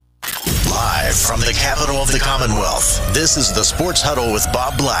Live from the capital of the Commonwealth, this is the Sports Huddle with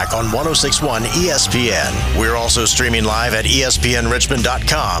Bob Black on 106.1 ESPN. We're also streaming live at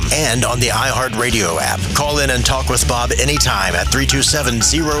espnrichmond.com and on the iHeartRadio app. Call in and talk with Bob anytime at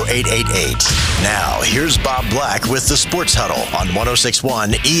 327-0888. Now, here's Bob Black with the Sports Huddle on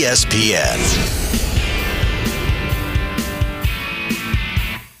 106.1 ESPN.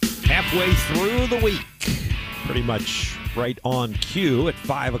 Halfway through the week, pretty much right on cue at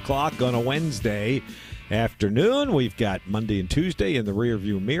 5 o'clock on a Wednesday afternoon. We've got Monday and Tuesday in the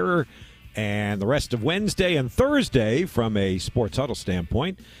rearview mirror, and the rest of Wednesday and Thursday from a Sports Huddle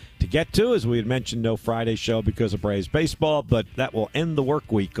standpoint to get to. As we had mentioned, no Friday show because of Braves baseball, but that will end the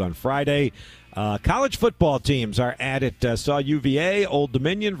work week on Friday. College football teams are at it. Saw UVA, Old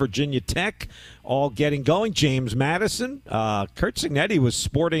Dominion, Virginia Tech all getting going. James Madison. Kurt Signetti was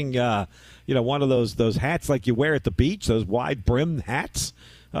sporting one of those hats like you wear at the beach, those wide-brimmed hats.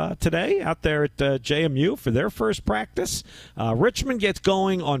 Today out there at JMU for their first practice. Richmond gets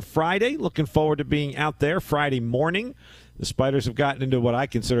going on Friday. Looking forward to being out there Friday morning. The Spiders have gotten into what I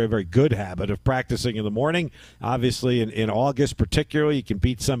consider a very good habit of practicing in the morning. Obviously, in August particularly, you can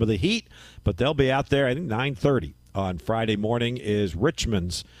beat some of the heat, but they'll be out there. I think 9:30 on Friday morning is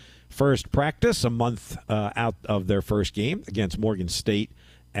Richmond's first practice, a month out of their first game against Morgan State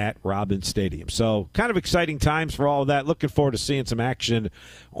at Robins Stadium. So kind of exciting times for all of that. Looking forward to seeing some action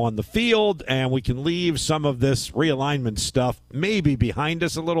on the field, and we can leave some of this realignment stuff maybe behind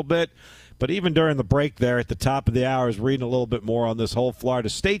us a little bit. But even during the break there at the top of the hour, I was reading a little bit more on this whole Florida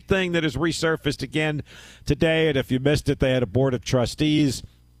State thing that has resurfaced again today. And if you missed it, they had a Board of Trustees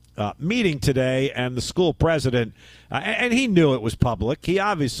meeting today, and the school president, and he knew it was public. He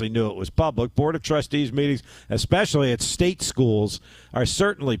obviously knew it was public. Board of Trustees meetings, especially at state schools, are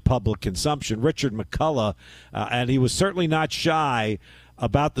certainly public consumption. Richard McCullough, and he was certainly not shy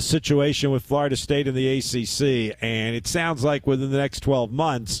about the situation with Florida State and the ACC, and it sounds like within the next 12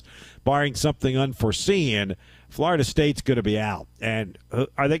 months, barring something unforeseen, Florida State's going to be out. And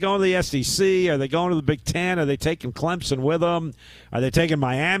are they going to the SEC? Are they going to the Big Ten? Are they taking Clemson with them? Are they taking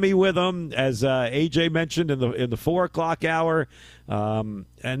Miami with them, as AJ mentioned in the 4 o'clock hour? And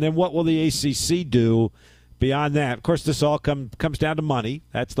then what will the ACC do beyond that? Of course, this all comes down to money.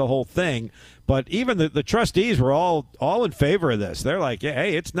 That's the whole thing. But even the trustees were all in favor of this. They're like, yeah,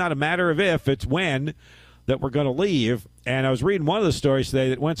 hey, it's not a matter of if, it's when that we're going to leave. And I was reading one of the stories today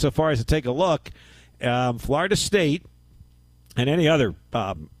that went so far as to take a look. Florida State and any other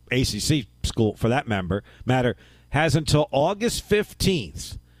ACC school, for that matter, has until August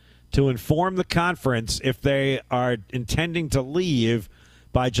 15th to inform the conference if they are intending to leave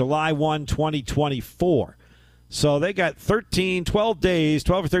by July 1, 2024. So they got 12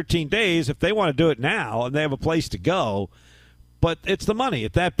 or 13 days if they want to do it now and they have a place to go. But it's the money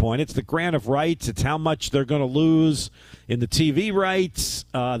at that point. It's the grant of rights. It's how much they're going to lose in the TV rights,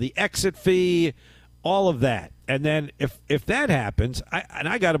 the exit fee, all of that. And then if that happens,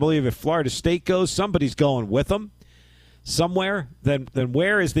 I got to believe if Florida State goes, somebody's going with them somewhere. Then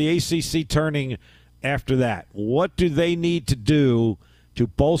where is the ACC turning after that? What do they need to do to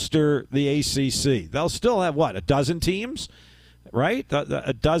bolster the ACC? They'll still have, what, a dozen teams, right?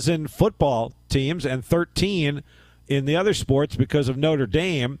 A dozen football teams and 13 in the other sports because of Notre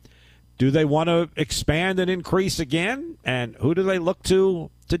Dame. Do they want to expand and increase again? And who do they look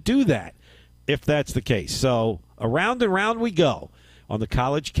to do that if that's the case? So around and round we go on the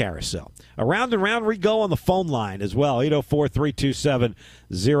college carousel. Around and round we go on the phone line as well,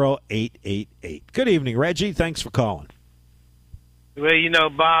 804-327-0888. Good evening, Reggie. Thanks for calling. Well,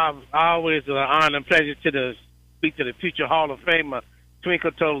 Bob, always an honor and pleasure to speak to the future Hall of Famer,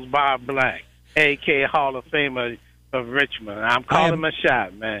 Twinkle Toes Bob Black, a.k.a. Hall of Famer of Richmond. I'm calling my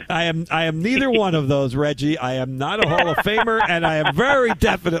shot, man. I am neither one of those, Reggie. I am not a Hall of Famer, and I am very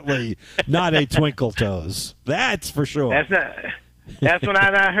definitely not a Twinkle Toes. That's for sure. That's when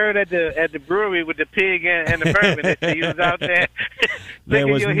I heard at the brewery with the pig and the bourbon. That he was out there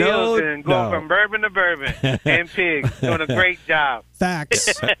licking your heels and going from bourbon to bourbon and pigs. Doing a great job. Facts.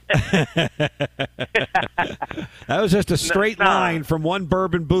 That was just a straight line from one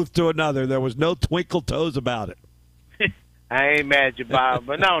bourbon booth to another. There was no Twinkle Toes about it. I ain't mad at you, Bob.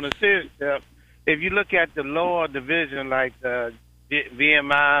 But no, on the serious stuff, if you look at the lower division like the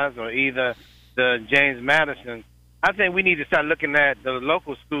VMIs or either the James Madison, I think we need to start looking at the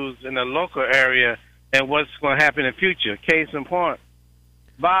local schools in the local area and what's going to happen in the future. Case in point,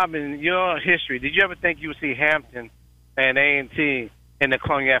 Bob, in your history, did you ever think you would see Hampton and A&T in the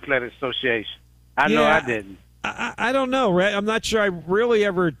Colonial Athletic Association? I know I didn't. I don't know, Ray. I'm not sure I really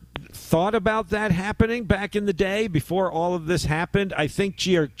ever thought about that happening back in the day before all of this happened. I think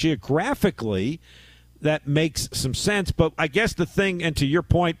geographically that makes some sense. But I guess the thing, and to your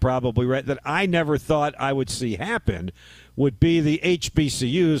point probably, right, that I never thought I would see happen would be the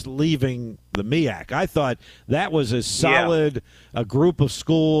HBCUs leaving the MEAC. I thought that was as solid a group of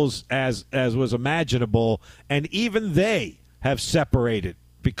schools as was imaginable, and even they have separated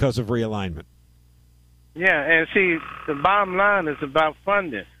because of realignment. Yeah, and see, the bottom line is about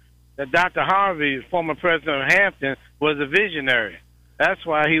funding. Dr. Harvey, former president of Hampton, was a visionary. That's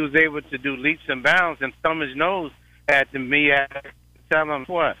why he was able to do leaps and bounds and thumb his nose at the MEAC. Tell him,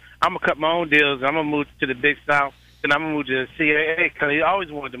 what, I'm going to cut my own deals. I'm going to move to the Big South, and I'm going to move to the CAA, because he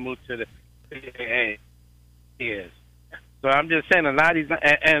always wanted to move to the CAA. Yes. So I'm just saying, a lot of these,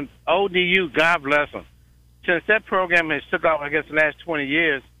 and ODU, God bless them. Since that program has took off, I guess, the last 20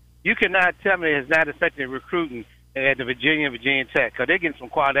 years, you cannot tell me it's not affecting recruiting at the Virginia Tech, because they're getting some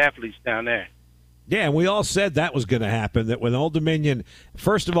quad athletes down there. Yeah, and we all said that was going to happen, that when Old Dominion,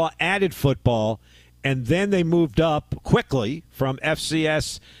 first of all, added football, and then they moved up quickly from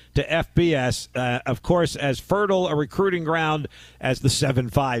FCS to FBS. Of course, as fertile a recruiting ground as the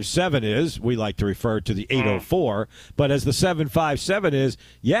 757 is, we like to refer to the 804, but as the 757 is,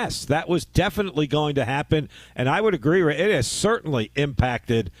 yes, that was definitely going to happen, and I would agree, it has certainly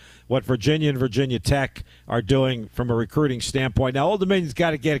impacted what Virginia and Virginia Tech are doing from a recruiting standpoint. Now, Old Dominion's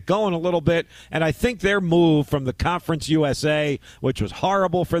got to get it going a little bit, and I think their move from the Conference USA, which was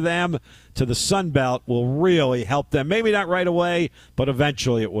horrible for them, to the Sun Belt will really help them. Maybe not right away, but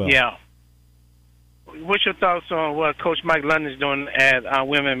eventually it will. Yeah. What's your thoughts on what Coach Mike London's doing at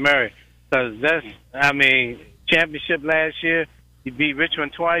William & Mary? Because that's, championship last year, he beat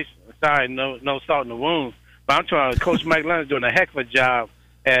Richmond twice. Sorry, no salt in the wound. But I'm talking Coach Mike London's doing a heck of a job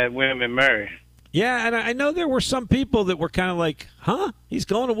at William & Mary. Yeah, and I know there were some people that were kind of like, huh? He's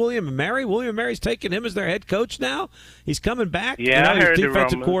going to William & Mary? William & Mary's taking him as their head coach now? He's coming back? Yeah, I heard he's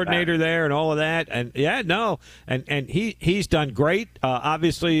defensive coordinator there and all of that. And, and he's done great.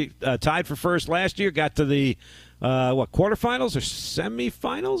 Obviously, tied for first last year, got to the, quarterfinals or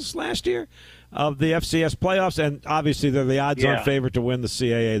semifinals last year of the FCS playoffs, and obviously they're the odds-on favorite to win the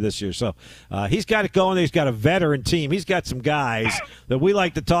CAA this year. So he's got it going. He's got a veteran team. He's got some guys that we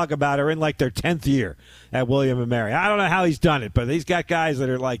like to talk about are in like their 10th year at William & Mary. I don't know how he's done it, but he's got guys that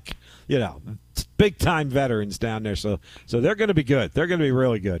are like, big-time veterans down there. So they're going to be good. They're going to be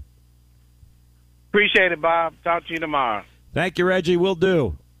really good. Appreciate it, Bob. Talk to you tomorrow. Thank you, Reggie. We'll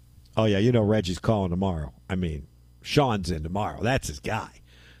do. Oh, yeah, Reggie's calling tomorrow. Sean's in tomorrow. That's his guy.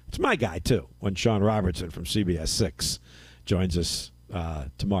 It's my guy, too, when Sean Robertson from CBS 6 joins us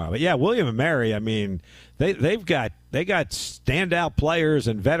tomorrow. But, yeah, William & Mary, they got standout players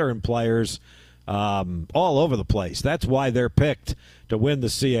and veteran players all over the place. That's why they're picked to win the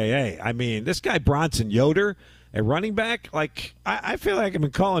CAA. This guy Bronson Yoder, a running back, I feel like I've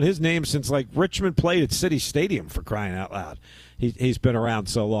been calling his name since, Richmond played at City Stadium, for crying out loud. He's been around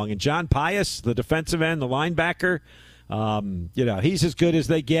so long. And John Pius, the defensive end, the linebacker, he's as good as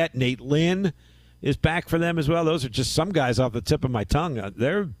they get. Nate Lynn is back for them as well. Those are just some guys off the tip of my tongue.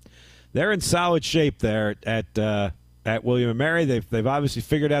 They're in solid shape there at William & Mary. They've obviously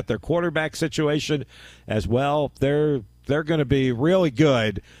figured out their quarterback situation as well. They're going to be really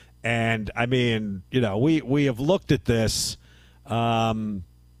good. And we have looked at this a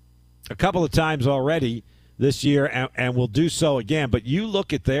couple of times already this year, and we'll do so again. But you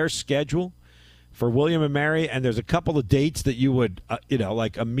look at their schedule for William & Mary, and there's a couple of dates that you would,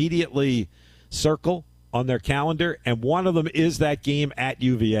 immediately circle on their calendar, and one of them is that game at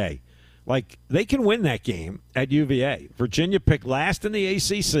UVA. They can win that game at UVA. Virginia picked last in the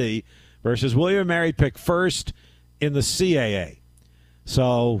ACC versus William & Mary picked first in the CAA.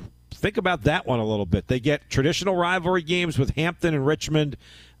 So think about that one a little bit. They get traditional rivalry games with Hampton and Richmond.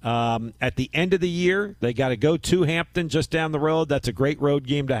 At the end of the year, they got to go to Hampton just down the road. That's a great road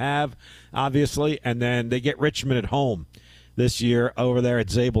game to have, obviously. And then they get Richmond at home this year over there at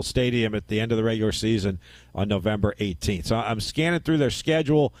Zabel Stadium at the end of the regular season on November 18th. So I'm scanning through their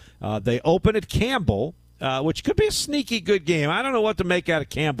schedule. They open at Campbell, which could be a sneaky good game. I don't know what to make out of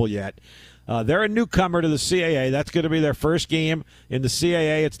Campbell yet. They're a newcomer to the CAA. That's going to be their first game in the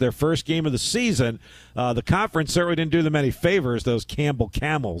CAA. It's their first game of the season. The conference certainly didn't do them any favors, those Campbell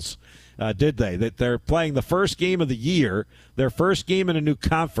Camels, did they? That they're playing the first game of the year, their first game in a new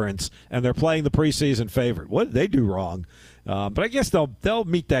conference, and they're playing the preseason favorite. What did they do wrong But I guess they'll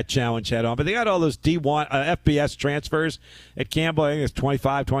meet that challenge head on. But they got all those D1 FBS transfers at Campbell. I think it's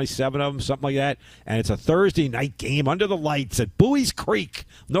 25, 27 of them, something like that. And it's a Thursday night game under the lights at Bowie's Creek,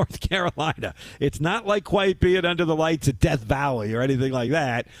 North Carolina. It's not like quite being under the lights at Death Valley or anything like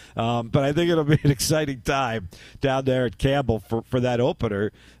that. But I think it'll be an exciting time down there at Campbell for that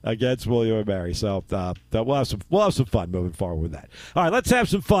opener against William & Mary. So we'll have some fun moving forward with that. All right, let's have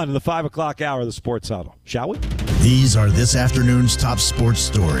some fun in the 5 o'clock hour of the Sports Huddle, shall we? These are this afternoon's top sports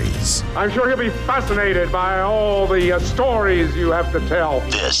stories. I'm sure he'll be fascinated by all the stories you have to tell.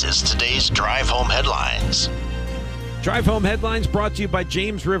 This is today's Drive Home Headlines. Drive Home Headlines brought to you by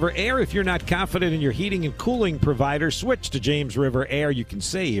James River Air. If you're not confident in your heating and cooling provider, switch to James River Air. You can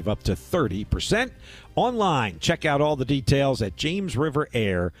save up to 30%. Online, check out all the details at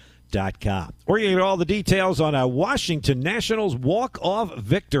jamesriverair.com. We're going to get all the details on a Washington Nationals walk-off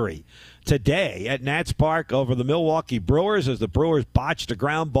victory today at Nats Park over the Milwaukee Brewers as the Brewers botched a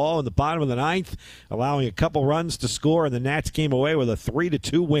ground ball in the bottom of the ninth, allowing a couple runs to score, and the Nats came away with a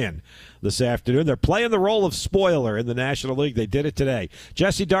 3-2 win this afternoon. They're playing the role of spoiler in the National League. They did it today.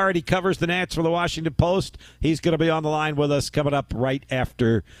 Jesse Dougherty covers the Nats for the Washington Post. He's going to be on the line with us coming up right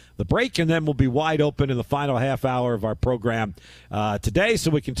after the break, and then we'll be wide open in the final half hour of our program today so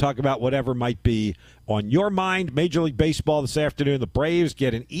we can talk about whatever might be on your mind. Major League Baseball this afternoon, the Braves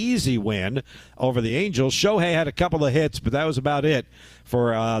get an easy win over the Angels. Shohei had a couple of hits, but that was about it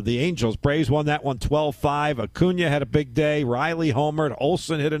for the Angels. Braves won that one 12-5. Acuna had a big day. Riley homered.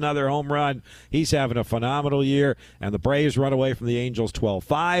 Olsen hit another home run. He's having a phenomenal year. And the Braves run away from the Angels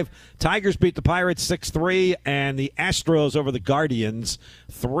 12-5. Tigers beat the Pirates 6-3. And the Astros over the Guardians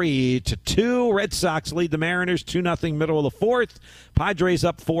 3-2. Red Sox lead the Mariners 2-0 middle of the fourth. Padres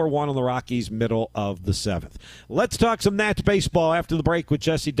up 4-1 on the Rockies middle of the seventh. Let's talk some Nats baseball after the break with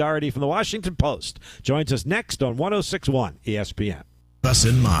Jesse Dougherty from the Washington Post. Joins us next on 106.1 ESPN. Us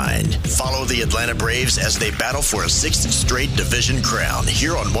in mind. Follow the Atlanta Braves as they battle for a sixth straight division crown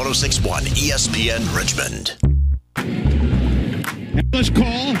here on 106.1 ESPN Richmond. Let's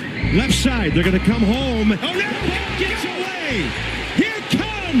call left side. They're going to come home. Oh, no! Gets away. Here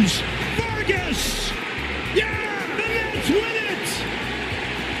comes Vargas. Yeah! The Nats win it.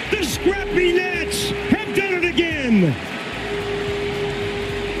 The scrappy Nats have done it again.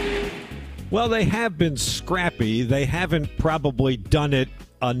 Well, they have been scrappy. They haven't probably done it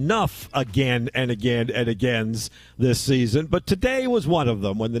enough again and again and again this season. But today was one of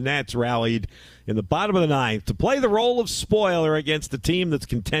them when the Nats rallied in the bottom of the ninth to play the role of spoiler against a team that's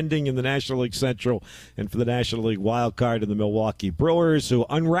contending in the National League Central and for the National League wild card in the Milwaukee Brewers, who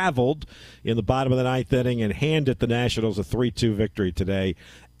unraveled in the bottom of the ninth inning and handed the Nationals a 3-2 victory today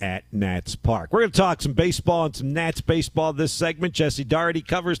at Nats Park. We're going to talk some baseball and some Nats baseball this segment. Jesse Dougherty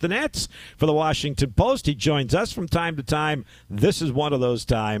covers the Nats for the Washington Post. He joins us from time to time. This is one of those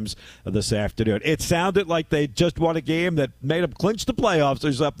times this afternoon. It sounded like they just won a game that made them clinch the playoffs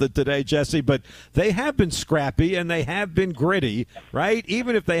or something today, Jesse, but they have been scrappy and they have been gritty, right?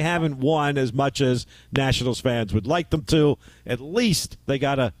 Even if they haven't won as much as Nationals fans would like them to, at least they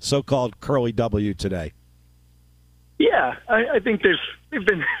got a so-called curly W today. Yeah, I think they've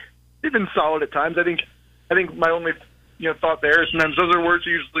been solid at times. I think my only thought there is sometimes those are words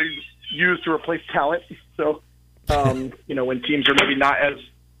usually used to replace talent. So when teams are maybe not as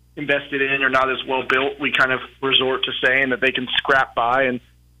invested in or not as well built, we kind of resort to saying that they can scrap by, and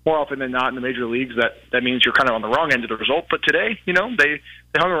more often than not in the major leagues that means you're kind of on the wrong end of the result. But today, they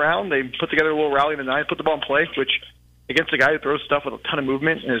hung around, they put together a little rally in the ninth, put the ball in play, which against a guy who throws stuff with a ton of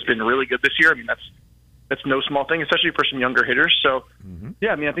movement and has been really good this year. I mean that's no small thing, especially for some younger hitters. So,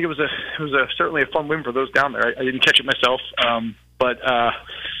 yeah, I mean, I think it was certainly a fun win for those down there. I didn't catch it myself, but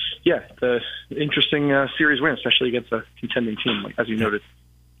the interesting series win, especially against a contending team, as you noted.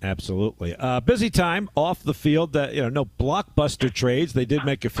 Absolutely. Busy time off the field. No blockbuster trades. They did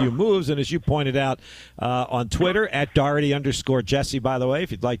make a few moves, and as you pointed out on Twitter, at Dougherty_Jesse, by the way,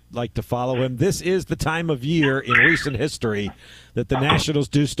 if you'd like to follow him, this is the time of year in recent history that the Nationals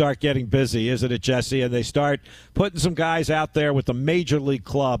do start getting busy, isn't it, Jesse? And they start putting some guys out there with the major league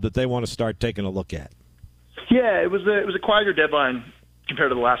club that they want to start taking a look at. Yeah, it was a quieter deadline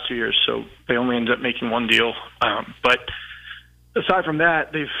compared to the last 2 years, so they only ended up making one deal, but aside from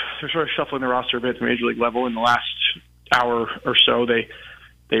that, they're sort of shuffling the roster a bit at the major league level. In the last hour or so,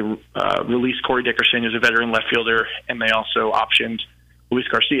 they released Corey Dickerson, who's a veteran left fielder, and they also optioned Luis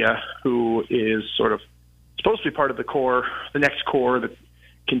Garcia, who is sort of supposed to be part of the next core that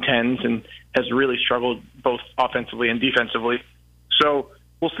contends and has really struggled both offensively and defensively. So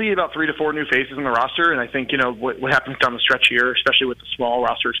we'll see about 3 to 4 new faces in the roster, and I think what happens down the stretch here, especially with the small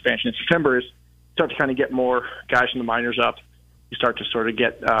roster expansion in September, is start to kind of get more guys from the minors up. You start to sort of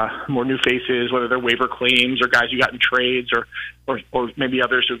get more new faces, whether they're waiver claims or guys you got in trades or maybe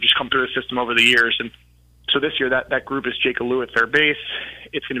others who have just come through the system over the years. And so this year that group is Jake Alou at third base.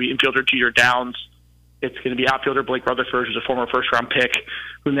 It's going to be infielder Jeter Downs. It's going to be outfielder Blake Rutherford, who's a former first-round pick,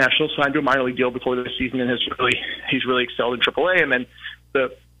 who the Nationals signed to a minor league deal before this season, and he's really excelled in AAA. And then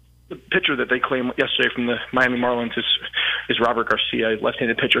the pitcher that they claimed yesterday from the Miami Marlins is Robert Garcia, a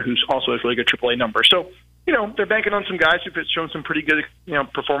left-handed pitcher who's also has really good AAA numbers. So, they're banking on some guys who've shown some pretty good,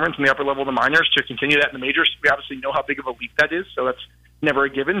 performance in the upper level of the minors to continue that in the majors. We obviously know how big of a leap that is, so that's never a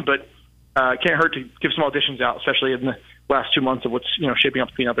given, but can't hurt to give some auditions out, especially in the last 2 months of what's shaping up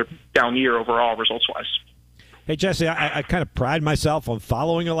to be another down year overall results-wise. Hey, Jesse, I kind of pride myself on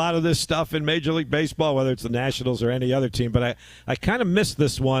following a lot of this stuff in Major League Baseball, whether it's the Nationals or any other team, but I kind of missed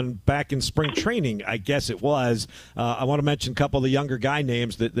this one back in spring training, I guess it was. I want to mention a couple of the younger guy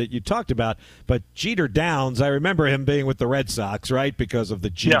names that you talked about, but Jeter Downs, I remember him being with the Red Sox, right, because of the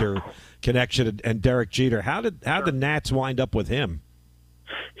Jeter connection and Derek Jeter. How did the Nats wind up with him?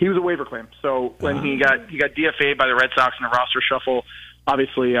 He was a waiver claim. So when he got DFA'd by the Red Sox in a roster shuffle,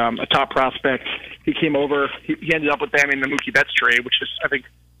 obviously a top prospect, he came over. He ended up with them in the Mookie Betts trade, which is, I think,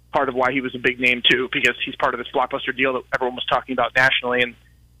 part of why he was a big name, too, because he's part of this blockbuster deal that everyone was talking about nationally.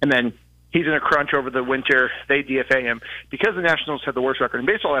 And then he's in a crunch over the winter. They DFA him. Because the Nationals had the worst record in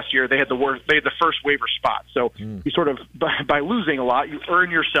baseball last year, they had the first waiver spot. So you sort of, by losing a lot, you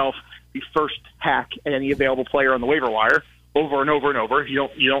earn yourself the first hack at any available player on the waiver wire. Over and over and over. You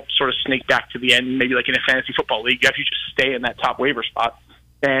don't sort of snake back to the end, maybe like in a fantasy football league. You have to just stay in that top waiver spot.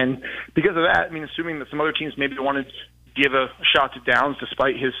 And because of that, assuming that some other teams maybe wanted to give a shot to Downs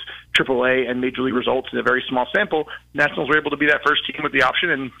despite his AAA and Major League results in a very small sample, Nationals were able to be that first team with the option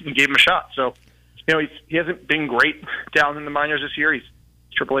and gave him a shot. So, he hasn't been great down in the minors this year. His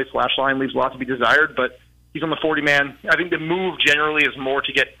AAA slash line leaves a lot to be desired, but he's on the 40-man. I think the move generally is more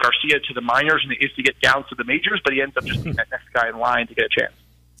to get Garcia to the minors than it is to get Downs to the majors, but he ends up just being that next guy in line to get a chance.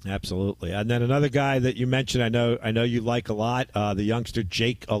 Absolutely. And then another guy that you mentioned, I know you like a lot, the youngster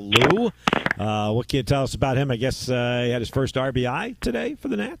Jake Alou. What can you tell us about him? I guess he had his first RBI today for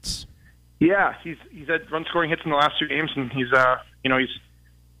the Nats. Yeah, he's had run-scoring hits in the last 2 games, and he's an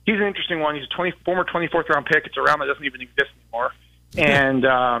interesting one. He's a former 24th-round pick. It's a round that doesn't even exist anymore. And,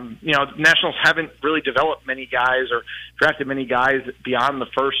 the Nationals haven't really developed many guys or drafted many guys beyond the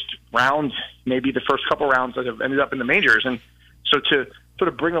first round, maybe the first couple rounds that have ended up in the majors. And so to sort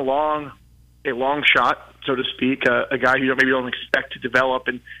of bring along a long shot, so to speak, a guy who maybe don't expect to develop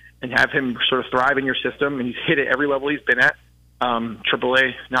and have him sort of thrive in your system, and he's hit at every level he's been at,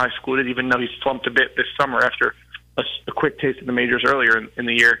 AAA not excluded, even though he's slumped a bit this summer after a quick taste of the majors earlier in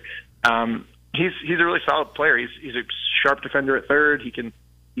the year. He's a really solid player. He's a sharp defender at third. He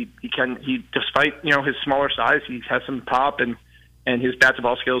despite his smaller size, he has some pop and his bat to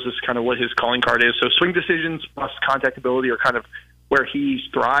ball skills is kind of what his calling card is. So swing decisions plus contact ability are kind of where he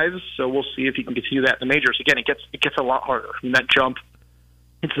thrives. So we'll see if he can continue that in the majors. Again, it gets a lot harder. That jump,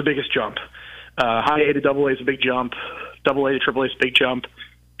 it's the biggest jump. High A to double A is a big jump. Double A to triple A is a big jump.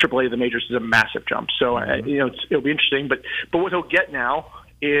 Triple A to the majors is a massive jump. So it'll be interesting. But what he'll get now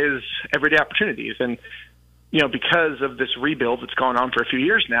is everyday opportunities. And, because of this rebuild that's gone on for a few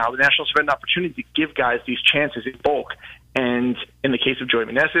years now, the Nationals have had an opportunity to give guys these chances in bulk. And in the case of Joey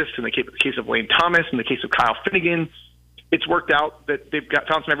Meneses, in the case of Lane Thomas, in the case of Kyle Finnegan, it's worked out that they've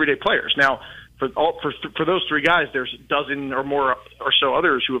found some everyday players. Now, for those 3 guys, there's a dozen or more or so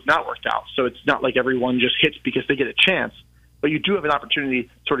others who have not worked out. So it's not like everyone just hits because they get a chance. But you do have an opportunity to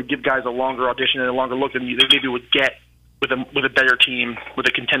sort of give guys a longer audition and a longer look than they maybe would get with a better team, with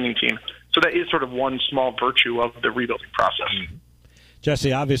a contending team. So that is sort of one small virtue of the rebuilding process. Mm-hmm.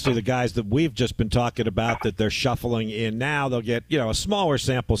 Jesse, obviously the guys that we've just been talking about that they're shuffling in now, they'll get a smaller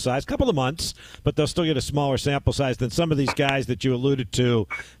sample size, couple of months, but they'll still get a smaller sample size than some of these guys that you alluded to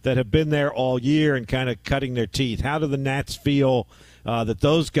that have been there all year and kind of cutting their teeth. How do the Nats feel that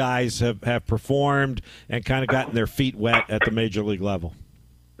those guys have performed and kind of gotten their feet wet at the major league level?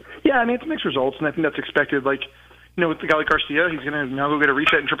 Yeah, it's mixed results, and I think that's expected. Like, with a guy like Garcia, he's going to now go get a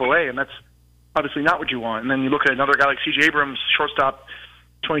reset in AAA, and that's obviously not what you want. And then you look at another guy like C.J. Abrams, shortstop,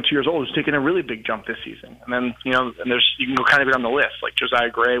 22 years old, who's taken a really big jump this season. And then, you can go kind of down the list. Like Josiah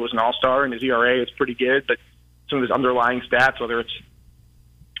Gray was an all-star, and his ERA is pretty good, but some of his underlying stats, whether it's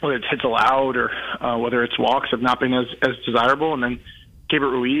hits allowed or whether it's walks, have not been as desirable. And then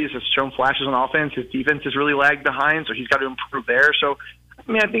Gabriel Ruiz has shown flashes on offense. His defense has really lagged behind, so he's got to improve there. So,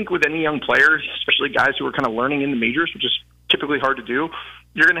 I think with any young players, especially guys who are kind of learning in the majors, which is typically hard to do,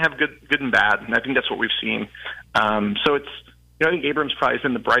 you're going to have good and bad, and I think that's what we've seen. So it's I think Abrams probably is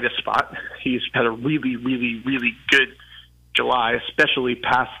in the brightest spot. He's had a really, really, really good July, especially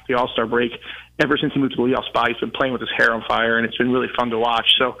past the All-Star break. Ever since he moved to the leadoff spot, he's been playing with his hair on fire, and it's been really fun to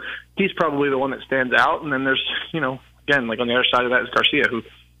watch. So he's probably the one that stands out. And then there's, again, like on the other side of that is Garcia, who,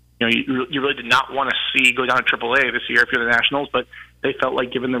 you really did not want to see go down to AAA this year if you're the Nationals, but they felt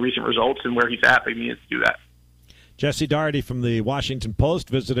like given the recent results and where he's at, they needed to do that. Jesse Dougherty from the Washington Post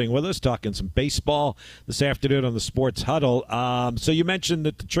visiting with us, talking some baseball this afternoon on the Sports Huddle. So you mentioned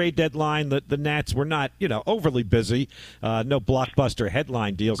that the trade deadline, the Nats were not, overly busy. No blockbuster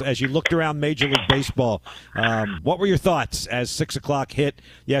headline deals. As you looked around Major League Baseball, what were your thoughts as 6 o'clock hit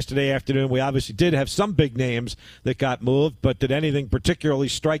yesterday afternoon? We obviously did have some big names that got moved, but did anything particularly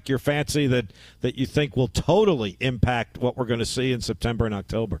strike your fancy that you think will totally impact what we're going to see in September and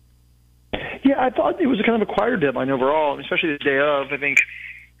October? Yeah, I thought it was a kind of a quieter deadline overall, especially the day of. I think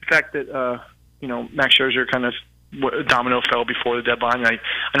the fact that Max Scherzer kind of domino fell before the deadline. I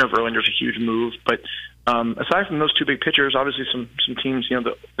know Verlander's a huge move, but aside from those two big pitchers, obviously some teams,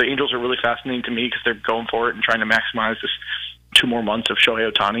 the Angels are really fascinating to me because they're going for it and trying to maximize this 2 more months of Shohei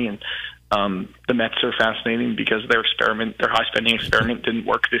Ohtani, and the Mets are fascinating because their high spending experiment didn't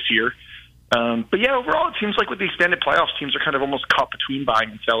work this year. But yeah, overall, it seems like with the expanded playoffs, teams are kind of almost caught between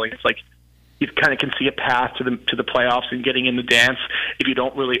buying and selling. It's like you kind of can see a path to the playoffs and getting in the dance if you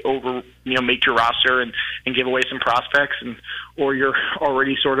don't really make your roster and give away some prospects, or you're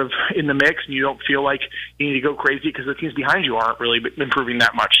already sort of in the mix and you don't feel like you need to go crazy because the teams behind you aren't really improving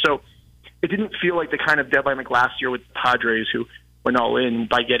that much. So it didn't feel like the kind of deadline like last year with the Padres, who went all in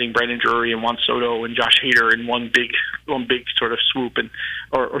by getting Brandon Drury and Juan Soto and Josh Hader in one big sort of swoop,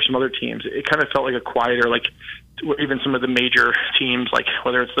 or some other teams. It kind of felt like a quieter, like even some of the major teams, like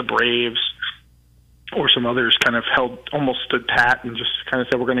whether it's the Braves or some others, kind of almost stood pat and just kind of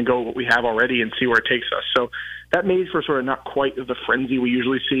said, we're going to go with what we have already and see where it takes us. So that made for sort of not quite the frenzy we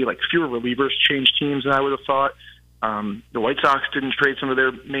usually see. Like fewer relievers changed teams than I would have thought. The White Sox didn't trade some of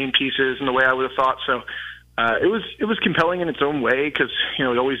their main pieces in the way I would have thought. So it was compelling in its own way because it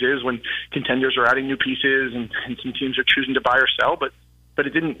always is when contenders are adding new pieces and some teams are choosing to buy or sell, but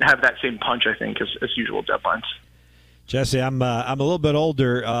it didn't have that same punch, I think, as usual deadlines. Jesse, I'm a little bit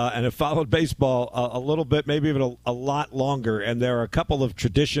older and have followed baseball a little bit, maybe even a lot longer, and there are a couple of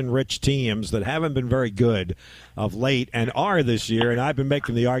tradition-rich teams that haven't been very good of late and are this year, and I've been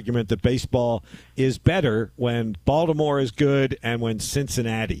making the argument that baseball is better when Baltimore is good and when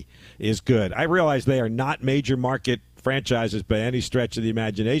Cincinnati is good. I realize they are not major market franchises by any stretch of the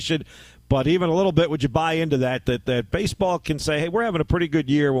imagination, but even a little bit, would you buy into that baseball can say, hey, we're having a pretty good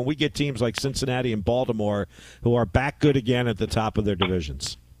year when we get teams like Cincinnati and Baltimore who are back good again at the top of their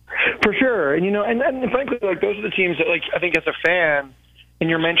divisions? For sure. And, and frankly, like those are the teams that, like, I think as a fan, and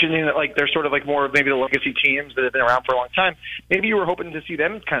you're mentioning that, like, they're sort of like more of maybe the legacy teams that have been around for a long time. Maybe you were hoping to see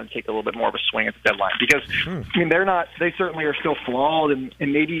them kind of take a little bit more of a swing at the deadline because, they certainly are still flawed, and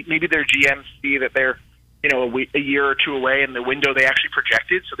maybe their GMs see that they're, a year or two away in the window they actually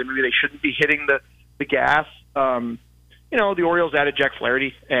projected, so that maybe they shouldn't be hitting the gas. The Orioles added Jack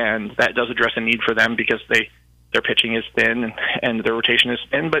Flaherty, and that does address a need for them because their pitching is thin and their rotation is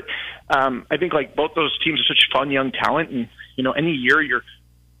thin. But I think like both those teams are such fun young talent, and any year you're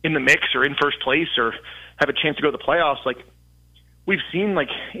in the mix or in first place or have a chance to go to the playoffs, like we've seen like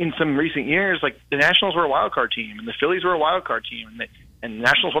in some recent years, like the Nationals were a wild card team and the Phillies were a wild card team, and the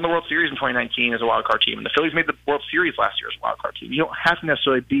Nationals won the World Series in 2019 as a wild card team, and the Phillies made the World Series last year as a wild card team. You don't have to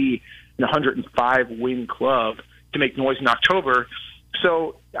necessarily be an 105-win club to make noise in October.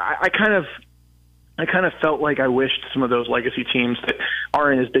 So I kind of felt like I wished some of those legacy teams that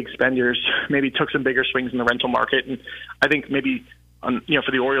aren't as big spenders maybe took some bigger swings in the rental market. And I think maybe,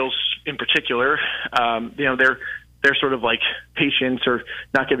 for the Orioles in particular, their sort of like patience or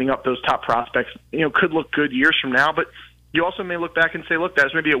not giving up those top prospects, could look good years from now. But you also may look back and say, look, that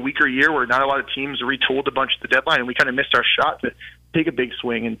was maybe a weaker year where not a lot of teams retooled a bunch at the deadline, and we kind of missed our shot to take a big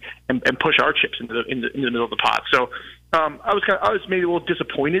swing and push our chips into the middle of the pot. So I was maybe a little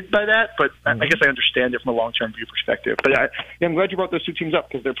disappointed by that, but I guess I understand it from a long-term view perspective. But I'm glad you brought those two teams up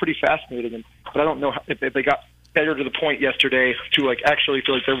because they're pretty fascinating. But I don't know if they got better to the point yesterday to like actually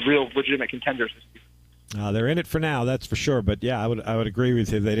feel like they're real legitimate contenders this season. They're in it for now, that's for sure. But yeah, I would agree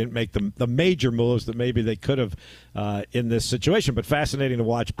with you. They didn't make the major moves that maybe they could have in this situation. But fascinating to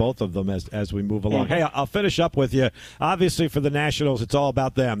watch both of them as we move along. Hey, I'll finish up with you. Obviously, for the Nationals, it's all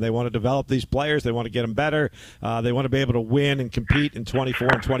about them. They want to develop these players. They want to get them better. They want to be able to win and compete in 24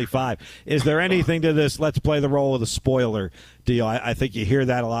 and 25. Is there anything to this? Let's play the role of the spoiler deal. I think you hear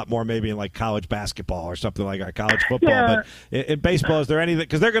that a lot more maybe in like college basketball or something like that, college football. Yeah. But in baseball, is there anything?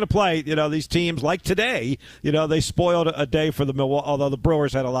 Because they're going to play, these teams like today, they spoiled a day for the Milwaukee, although the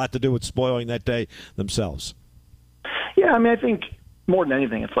Brewers had a lot to do with spoiling that day themselves. Yeah, I mean, I think more than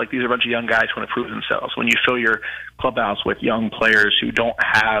anything, it's like these are a bunch of young guys who want to prove themselves. When you fill your clubhouse with young players who don't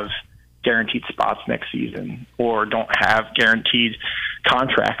have guaranteed spots next season or don't have guaranteed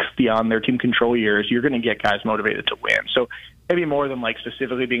contracts beyond their team control years, you're going to get guys motivated to win. So maybe more than like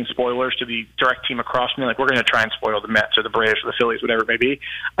specifically being spoilers to the direct team across me, like we're going to try and spoil the Mets or the Braves or the Phillies, whatever it may be.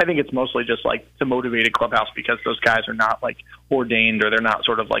 I think it's mostly just like the motivated clubhouse because those guys are not like ordained or they're not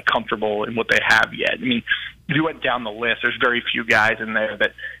sort of like comfortable in what they have yet. I mean, if you went down the list, there's very few guys in there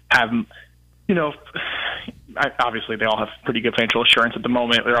that have, obviously they all have pretty good financial assurance at the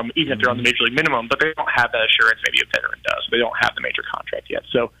moment, even if they're on the major league minimum, but they don't have that assurance maybe a veteran does. They don't have the major contract yet.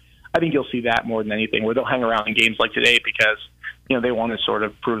 So I think you'll see that more than anything, where they'll hang around in games like today because they want to sort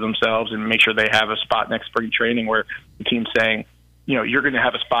of prove themselves and make sure they have a spot next spring training where the team's saying, you're going to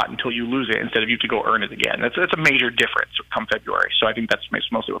have a spot until you lose it instead of you to go earn it again. That's a major difference come February. So I think that's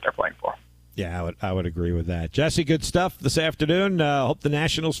mostly what they're playing for. Yeah, I would agree with that. Jesse, good stuff this afternoon. Hope the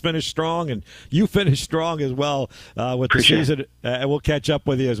Nationals finish strong and you finish strong as well with the season. We'll catch up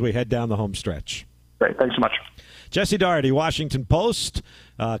with you as we head down the home stretch. Great. Thanks so much. Jesse Dougherty, Washington Post,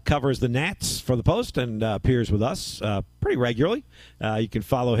 covers the Nats for the Post and appears with us pretty regularly. You can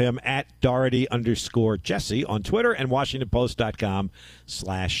follow him at Dougherty_Jesse on Twitter and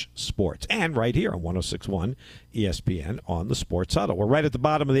WashingtonPost.com/sports. And right here on 106.1 ESPN on the Sports Huddle. We're right at the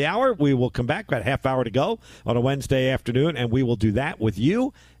bottom of the hour. We will come back, about a half hour to go on a Wednesday afternoon, and we will do that with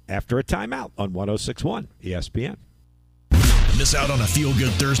you after a timeout on 106.1 ESPN. Miss out on a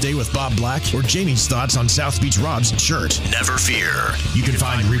feel-good Thursday with Bob Black or Jamie's thoughts on South Beach Rob's shirt? Never fear. You can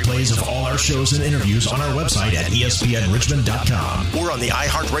find replays of all our shows and interviews on our website at ESPNRichmond.com or on the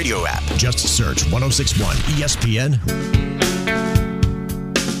iHeartRadio app. Just search 106.1 ESPN.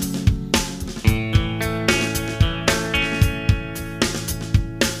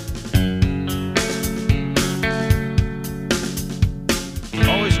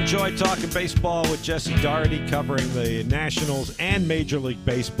 Enjoy talking baseball with Jesse Dougherty, covering the Nationals and Major League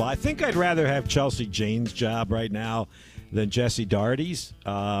Baseball. I think I'd rather have Chelsea Jane's job right now than Jesse Dougherty's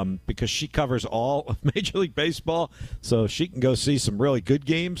because she covers all of Major League Baseball, so she can go see some really good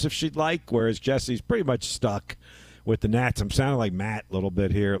games if she'd like, whereas Jesse's pretty much stuck with the Nats. I'm sounding like Matt a little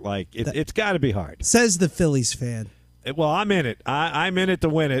bit here. Like it's got to be hard. Says the Phillies fan. Well, I'm in it. I'm in it to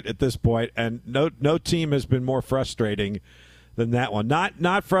win it at this point, and no team has been more frustrating than that one.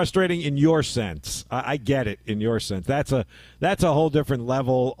 Not frustrating in your sense. I get it in your sense. That's a whole different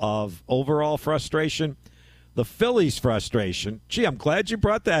level of overall frustration. The Phillies' frustration. Gee, I'm glad you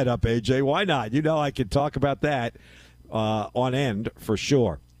brought that up, AJ. Why not? I could talk about that on end for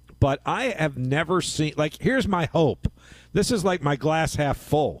sure. But I have never seen, here's my hope. This is like my glass half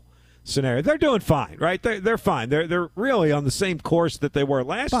full scenario. They're doing fine, right? They're fine. They're really on the same course that they were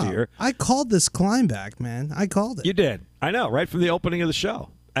last year. I called this climb back, man. I called it. You did. I know, right from the opening of the show.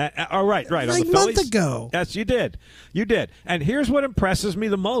 Right. On Like the a month Phillies? ago. Yes, you did. You did. And here's what impresses me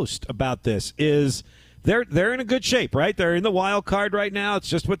the most about this is they're in a good shape, right? They're in the wild card right now. It's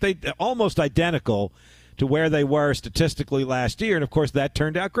just almost identical to where they were statistically last year, and of course that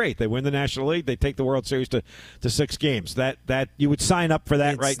turned out great. They win the National League. They take the World Series to 6 games. That you would sign up for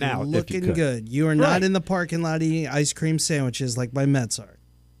that right now. Looking if you could. good. You are not in the parking lot eating ice cream sandwiches like my Mets are.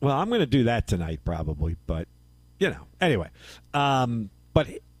 Well, I'm going to do that tonight probably, but anyway. But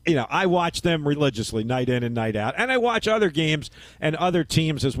I watch them religiously night in and night out, and I watch other games and other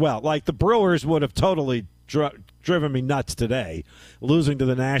teams as well. Like the Brewers would have totally driven me nuts today, losing to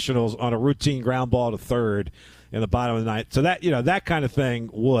the Nationals on a routine ground ball to third in the bottom of the ninth. So that kind of thing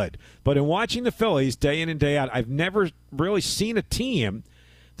would. But in watching the Phillies day in and day out, I've never really seen a team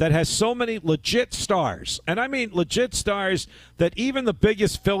that has so many legit stars. And I mean legit stars that even the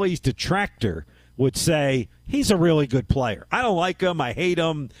biggest Phillies detractor would say, he's a really good player. I don't like him, I hate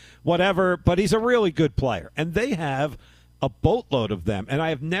him, whatever, but he's a really good player. And they have a boatload of them. And I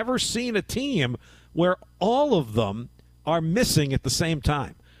have never seen a team where all of them are missing at the same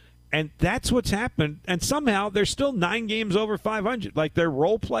time. And that's what's happened. And somehow they're still 9 games over 500. Like their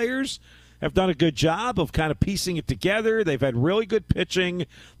role players have done a good job of kind of piecing it together. They've had really good pitching.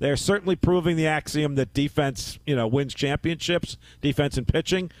 They're certainly proving the axiom that defense, wins championships, defense and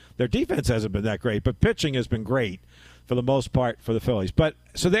pitching. Their defense hasn't been that great, but pitching has been great for the most part for the Phillies. But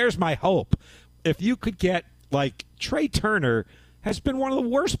so there's my hope. If you could get Trey Turner has been one of the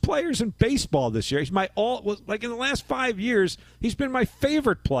worst players in baseball this year. He's in the last 5 years, he's been my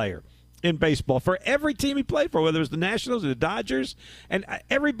favorite player in baseball for every team he played for, whether it was the Nationals or the Dodgers, and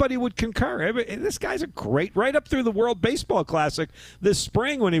everybody would concur. This guy's a great, right up through the World Baseball Classic this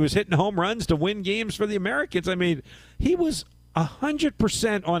spring when he was hitting home runs to win games for the Americans. I mean, he was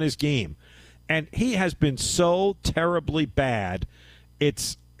 100% on his game, and he has been so terribly bad.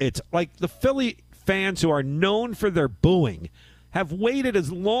 It's like the Philly fans who are known for their booing have waited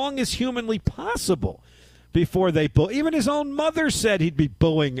as long as humanly possible before they boo. Even his own mother said he'd be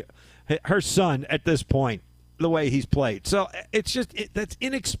booing her son at this point, the way he's played. So it's just that's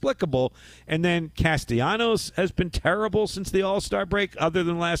inexplicable. And then Castellanos has been terrible since the All-Star break, other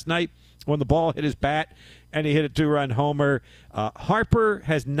than last night when the ball hit his bat and he hit a 2-run homer. Harper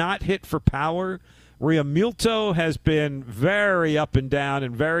has not hit for power. Realmuto has been very up and down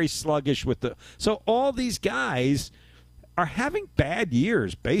and very sluggish with the. So all these guys are having bad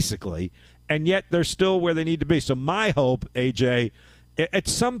years, basically, and yet they're still where they need to be. So my hope, AJ, at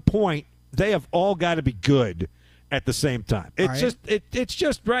some point they have all got to be good at the same time. It's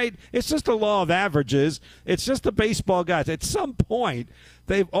just right. It's just the law of averages. It's just the baseball guys. At some point,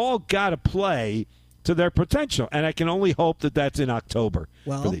 they've all got to play to their potential, and I can only hope that that's in October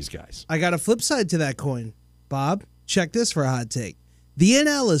for these guys. I got a flip side to that coin, Bob. Check this for a hot take. The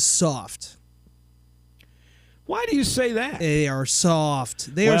NL is soft. Why do you say that? They are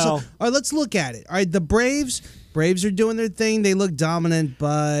soft. They are soft. All right, let's look at it. All right, the Braves are doing their thing. They look dominant,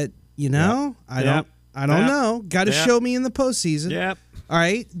 but I don't know. Got to show me in the postseason. Yep. All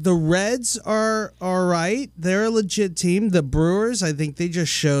right, the Reds are all right. They're a legit team. The Brewers, I think they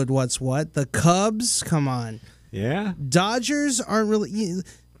just showed what's what. The Cubs, come on. Yeah. Dodgers aren't really.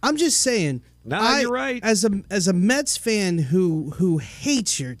 I'm just saying. No, you're right. As a Mets fan who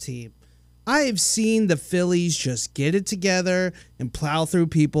hates your team, I have seen the Phillies just get it together and plow through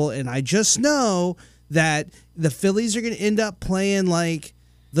people, and I just know that the Phillies are going to end up playing like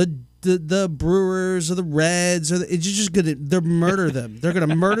the Brewers or the Reds, or it's just they're murder them. They're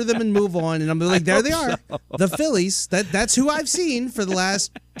gonna murder them and move on. And I'm like, there they are, the Phillies. That's who I've seen for the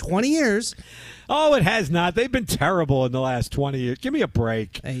last 20 years. Oh, it has not. They've been terrible in the last 20 years. Give me a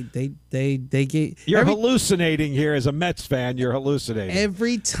break. You're hallucinating here as a Mets fan. You're hallucinating.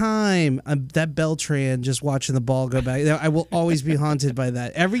 Every time that Beltran just watching the ball go back, I will always be haunted by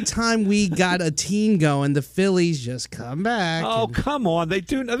that. Every time we got a team going, the Phillies just come back. Oh, come on. They're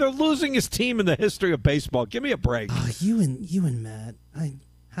losingest team in the history of baseball. Give me a break. Oh, you and Matt.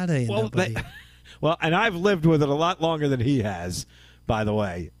 How do you know? Well, and I've lived with it a lot longer than he has, by the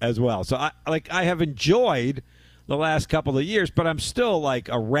way, as well. So I have enjoyed the last couple of years, but I'm still like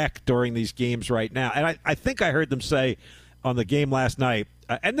a wreck during these games right now. And I think I heard them say on the game last night,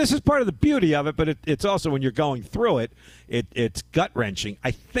 and this is part of the beauty of it, but it's also when you're going through it, it's gut-wrenching.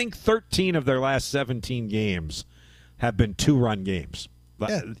 I think 13 of their last 17 games have been 2-run games.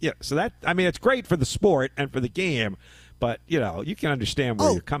 Yeah. So that, I mean, it's great for the sport and for the game, but, you can understand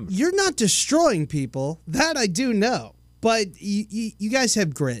where you're coming from. You're not destroying people. That I do know. But you guys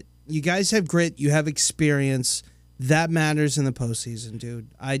have grit. You guys have grit. You have experience. That matters in the postseason, dude.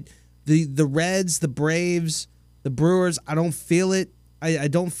 The Reds, the Braves, the Brewers, I don't feel it. I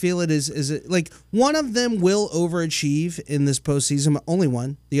don't feel it as like one of them will overachieve in this postseason. Only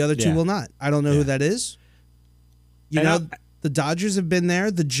one. The other two will not. I don't know who that is. The Dodgers have been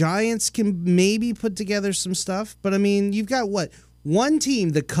there. The Giants can maybe put together some stuff. But, I mean, you've got what? One team,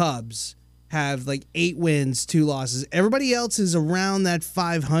 the Cubs, have like 8 wins, 2 losses. Everybody else is around that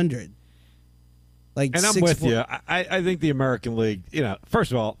 500. And I'm with you. I think the American League,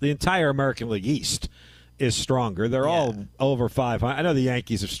 first of all, the entire American League East is stronger. They're all over 500. I know the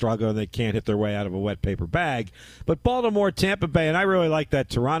Yankees have struggled and they can't hit their way out of a wet paper bag. But Baltimore, Tampa Bay, and I really like that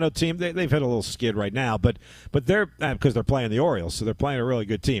Toronto team. They've hit a little skid right now, but they're because they're playing the Orioles, so they're playing a really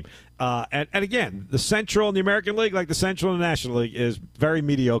good team. And again, the Central and the American League, like the Central and the National League, is very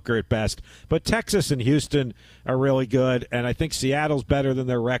mediocre at best. But Texas and Houston are really good, and I think Seattle's better than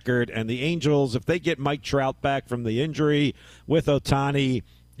their record. And the Angels, if they get Mike Trout back from the injury with Ohtani,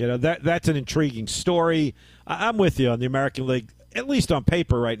 that's an intriguing story. I'm with you on the American League, at least on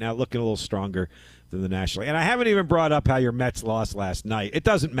paper right now, looking a little stronger than the National League. And I haven't even brought up how your Mets lost last night. It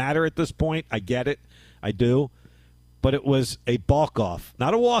doesn't matter at this point. I get it. I do. But it was a balk-off,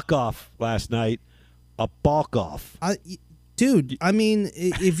 not a walk-off last night, a balk-off. Dude, I mean,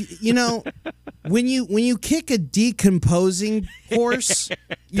 if when you kick a decomposing horse,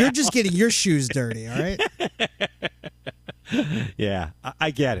 you're just getting your shoes dirty, all right? Yeah,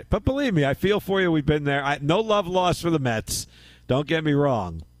 I get it. But believe me, I feel for you. We've been there. No love lost for the Mets. Don't get me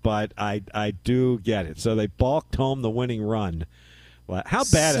wrong, but I do get it. So they balked home the winning run Well, how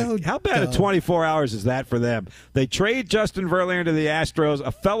bad a 24 hours is that for them? They trade Justin Verlander to the Astros.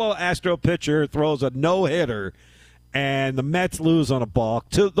 A fellow Astro pitcher throws a no-hitter, and the Mets lose on a balk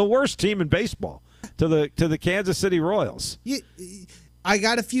to the worst team in baseball, to the Kansas City Royals. I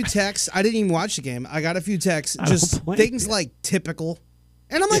got a few texts. I didn't even watch the game. I got a few texts, just things like typical.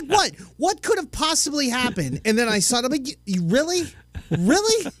 And I'm like, what? What could have possibly happened? And then I saw it. I'm like, really?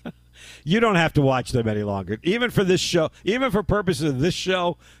 Really? You don't have to watch them any longer. Even for this show, even for purposes of this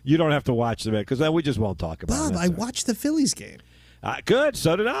show, you don't have to watch them because then we just won't talk about it. Bob, I watched the Phillies game. Good.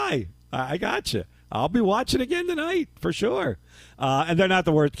 So did I. I got you. I'll be watching again tonight for sure. And they're not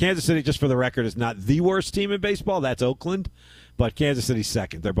the worst. Kansas City, just for the record, is not the worst team in baseball. That's Oakland. But Kansas City's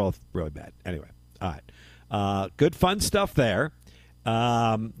second. They're both really bad. Anyway, all right. Good fun stuff there.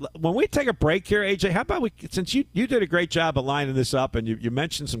 When we take a break here, AJ, how about since you did a great job of lining this up and you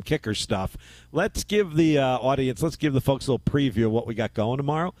mentioned some kicker stuff, let's give the audience, let's give the folks a little preview of what we got going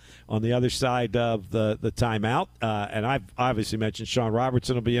tomorrow on the other side of the timeout. And I've obviously mentioned Sean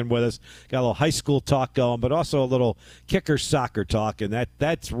Robertson will be in with us. Got a little high school talk going, but also a little kicker soccer talk, and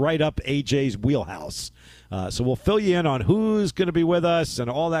that's right up AJ's wheelhouse. So we'll fill you in on who's going to be with us and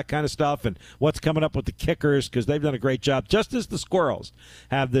all that kind of stuff and what's coming up with the Kickers because they've done a great job, just as the Squirrels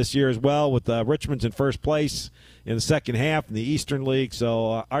have this year as well, with Richmond's in first place in the second half in the Eastern League.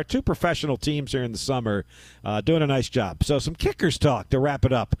 So our two professional teams here in the summer doing a nice job. So some Kickers talk to wrap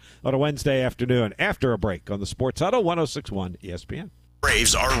it up on a Wednesday afternoon after a break on the Sports Huddle, 106.1 ESPN.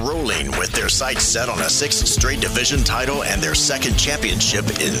 Braves are rolling with their sights set on a sixth straight division title and their second championship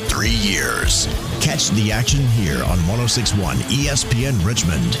in 3 years. Catch the action here on 106.1 ESPN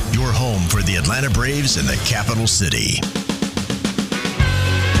Richmond, your home for the Atlanta Braves in the capital city.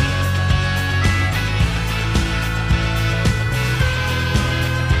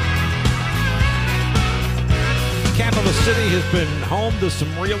 Capital City has been home to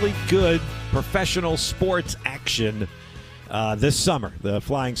some really good professional sports action this summer. The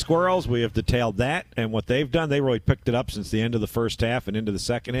Flying Squirrels, we have detailed that and what they've done. They really picked it up since the end of the first half and into the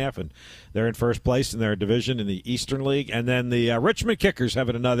second half, and they're in first place in their division in the Eastern League. And then the Richmond Kickers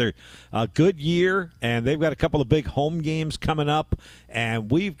having another good year, and they've got a couple of big home games coming up. And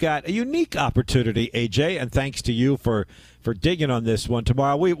we've got a unique opportunity, AJ, and thanks to you for digging on this one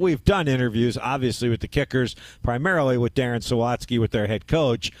tomorrow. We've done interviews, obviously, with the Kickers, primarily with Darren Sawatsky, with their head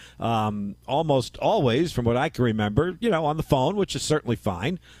coach, almost always, from what I can remember, on the phone, which is certainly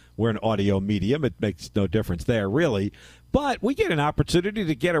fine. We're an audio medium. It makes no difference there, really. But we get an opportunity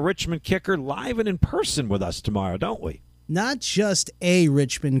to get a Richmond Kicker live and in person with us tomorrow, don't we? Not just a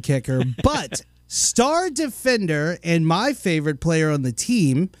Richmond Kicker, but star defender and my favorite player on the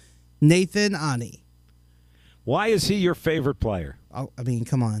team, Nathan Ani. Why is he your favorite player? I mean,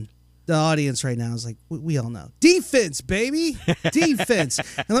 come on. The audience right now is like, we all know. Defense, baby. Defense.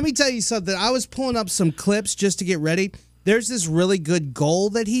 And let me tell you something. I was pulling up some clips just to get ready. There's this really good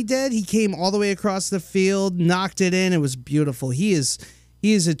goal that he did. He came all the way across the field, knocked it in. It was beautiful. He is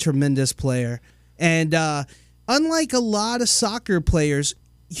a tremendous player. And unlike a lot of soccer players,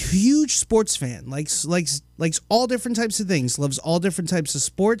 huge sports fan, likes all different types of things, loves all different types of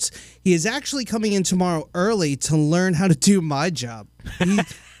sports. He is actually coming in tomorrow early to learn how to do my job.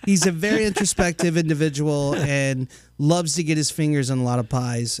 He's a very introspective individual and loves to get his fingers in a lot of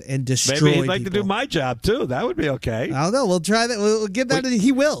pies and destroy people. Maybe he'd like to do my job, too. That would be okay. I don't know. We'll try that. We'll get that.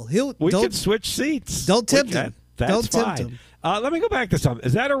 He will. We can switch seats. Don't tempt him. Don't tempt him. Let me go back to something.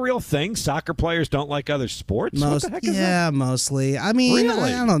 Is that a real thing? Soccer players don't like other sports? What the heck is that? Mostly. I mean,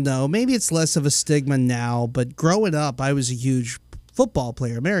 really? I don't know. Maybe it's less of a stigma now, but growing up, I was a huge football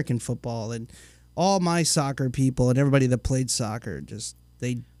player, American football, and all my soccer people and everybody that played soccer,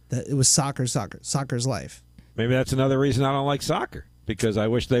 it was soccer's life. Maybe that's another reason I don't like soccer, because I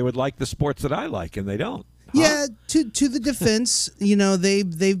wish they would like the sports that I like, and they don't. Yeah, to the defense,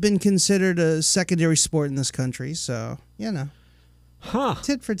 they've been considered a secondary sport in this country, so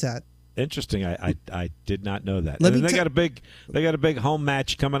tit for tat. Interesting. I did not know that. And they got a big home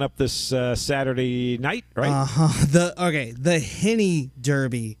match coming up this Saturday night, right? The Henny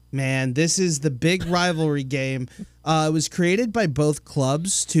Derby, man. This is the big rivalry game. It was created by both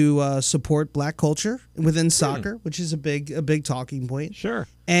clubs to support black culture within soccer, which is a big talking point. Sure.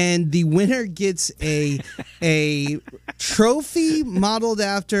 And the winner gets a trophy modeled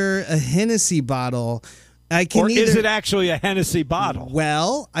after a Hennessy bottle. Is it actually a Hennessy bottle?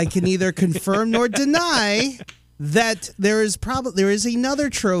 Well, I can neither confirm nor deny that there is another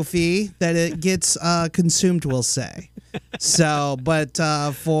trophy that it gets consumed, we'll say. So, but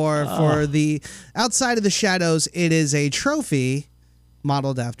for the outside of the shadows, it is a trophy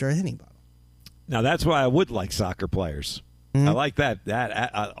modeled after a Henny bottle. Now, that's why I would like soccer players. I like that.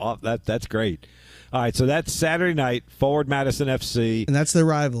 That's great. All right, so that's Saturday night, Forward Madison FC. And that's their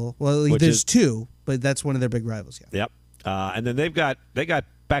rival. Well, there's two, but that's one of their big rivals. Yeah. Yep. And then they got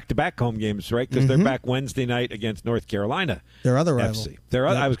back-to-back home games, right? Because they're back Wednesday night against North Carolina. Their other rival. FC.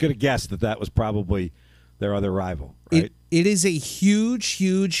 I was going to guess that was probably their other rival, right? It is a huge,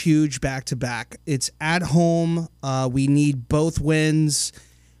 huge, huge back-to-back. It's at home. We need both wins.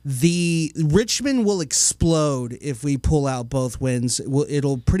 The Richmond will explode if we pull out both wins.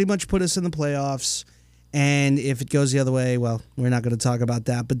 It'll pretty much put us in the playoffs. And if it goes the other way, well, we're not going to talk about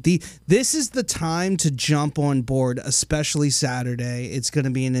that. But this is the time to jump on board, especially Saturday. It's going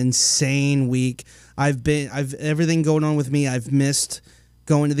to be an insane week. I've everything going on with me. I've missed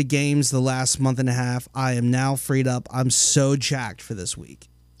going to the games the last month and a half. I am now freed up. I'm so jacked for this week.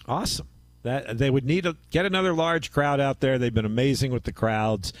 Awesome. That they would need to get another large crowd out there. They've been amazing with the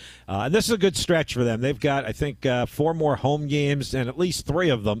crowds. And this is a good stretch for them. They've got, I think, 4 more home games, and at least 3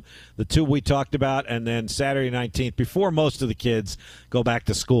 of them, the 2 we talked about, and then Saturday 19th, before most of the kids go back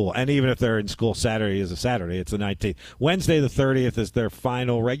to school. And even if they're in school Saturday is a Saturday, it's the 19th. Wednesday the 30th is their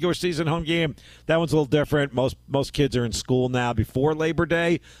final regular season home game. That one's a little different. Most kids are in school now before Labor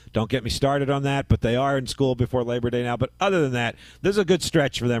Day. Don't get me started on that, but they are in school before Labor Day now. But other than that, this is a good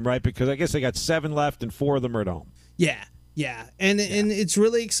stretch for them, right? Because I guess they got 7 left and 4 of them are at home. Yeah, and it's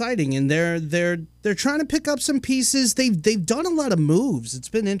really exciting, and they're trying to pick up some pieces. They've done a lot of moves. It's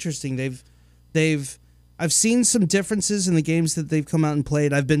been interesting. I've seen some differences in the games that they've come out and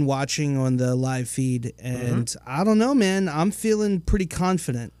played. I've been watching on the live feed, and I don't know, man. I'm feeling pretty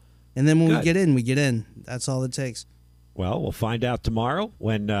confident. And then when we get in. That's all it takes. Well, we'll find out tomorrow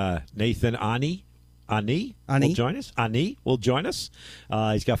when Nathan Ani will join us. Ani will join us.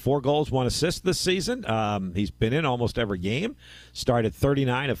 He's got 4 goals, 1 assist this season. He's been in almost every game. Started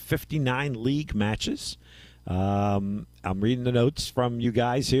 39 of 59 league matches. I'm reading the notes from you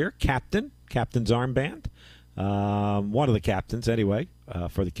guys here. Captain's armband. One of the captains, anyway,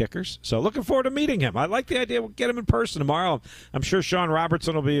 for the Kickers. So looking forward to meeting him. I like the idea. We'll get him in person tomorrow. I'm sure Sean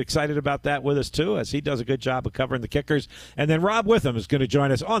Robertson will be excited about that with us, too, as he does a good job of covering the Kickers. And then Rob Witham is going to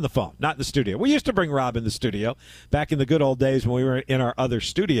join us on the phone, not in the studio. We used to bring Rob in the studio. Back in the good old days when we were in our other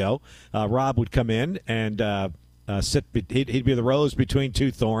studio, Rob would come in and he'd be the rose between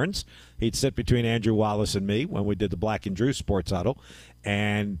 2 thorns. He'd sit between Andrew Wallace and me when we did the Black and Drew Sports Huddle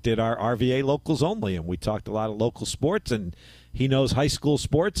and did our RVA locals only. And we talked a lot of local sports, and he knows high school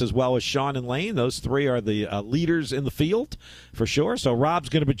sports as well as Sean and Lane. Those 3 are the leaders in the field for sure. So Rob's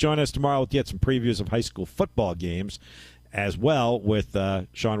going to be joining us tomorrow to get some previews of high school football games as well with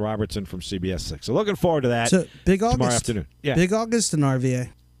Sean Robertson from CBS 6. So looking forward to that. So big August. Tomorrow afternoon. Yeah. Big August in RVA.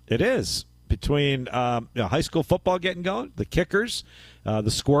 It is. Between high school football getting going, the Kickers, the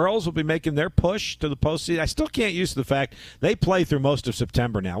Squirrels will be making their push to the postseason. I still can't use the fact they play through most of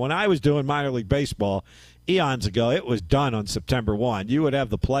September now. When I was doing minor league baseball eons ago, it was done on September 1. You would have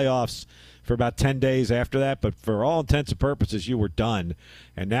the playoffs for about 10 days after that, but for all intents and purposes, you were done.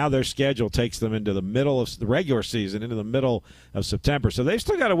 And now their schedule takes them into the middle of the regular season, into the middle of September. So they've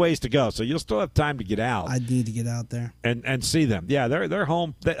still got a ways to go. So you'll still have time to get out. I need to get out there and see them. Yeah, they're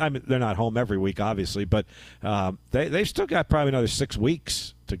home. I mean, they're not home every week, obviously, but they've still got probably another 6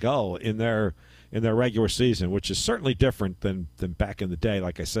 weeks to go in their regular season, which is certainly different than back in the day.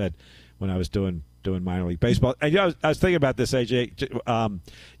 Like I said, when I was doing minor league baseball. And I was thinking about this, AJ.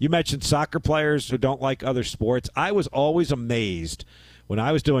 You mentioned soccer players who don't like other sports. I was always amazed when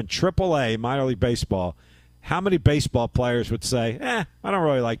I was doing AAA minor league baseball how many baseball players would say, I don't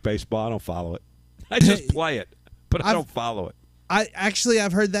really like baseball. I don't follow it. I just play it, but I don't follow it.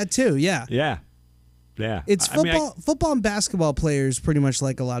 I've heard that too, yeah. Yeah. It's football. Football and basketball players pretty much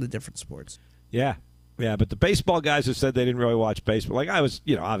like a lot of different sports. Yeah. Yeah, but the baseball guys who said they didn't really watch baseball, like I was,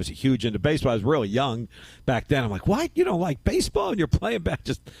 obviously huge into baseball. I was really young back then. I'm like, what? You don't like baseball and you're playing back?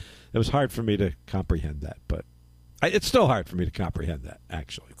 It was hard for me to comprehend that, but it's still hard for me to comprehend that.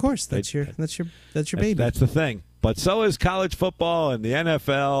 Actually, of course, that's your baby. That's the thing. But so is college football and the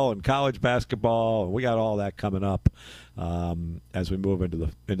NFL and college basketball, and we got all that coming up as we move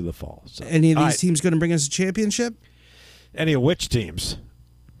into the fall. So, any of these teams going to bring us a championship? Any of which teams?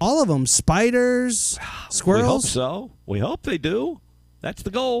 All of them. Spiders, Squirrels. We hope so. We hope they do. That's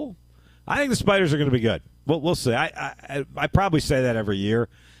the goal. I think the Spiders are going to be good. We'll see. I probably say that every year,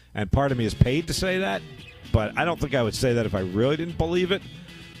 and part of me is paid to say that, but I don't think I would say that if I really didn't believe it,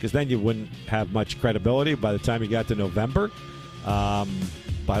 because then you wouldn't have much credibility by the time you got to November.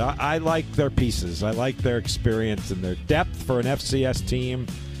 But I like their pieces. I like their experience and their depth for an FCS team.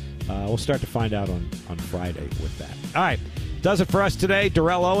 We'll start to find out on Friday with that. All right. Does it for us today.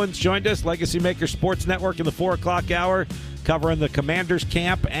 Darrell Owens joined us, Legacy Maker Sports Network in the 4 o'clock hour. covering the Commanders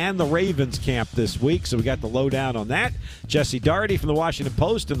camp and the Ravens camp this week. So we got the lowdown on that. Jesse Dougherty from the Washington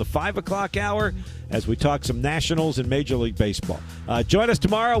Post in the 5 o'clock hour as we talk some Nationals and Major League Baseball. Join us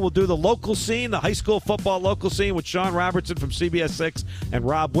tomorrow. We'll do the local scene, the high school football local scene with Sean Robertson from CBS 6 and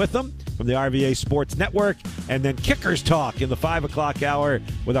Rob Witham from the RVA Sports Network. And then Kickers Talk in the 5 o'clock hour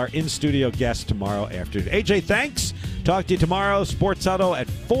with our in-studio guest tomorrow afternoon. AJ, thanks. Talk to you tomorrow. Sports Huddle at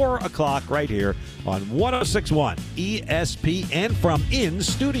 4 o'clock right here on 106.1 ESPN from in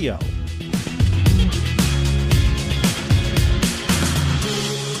studio.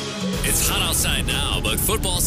 It's hot outside now, but football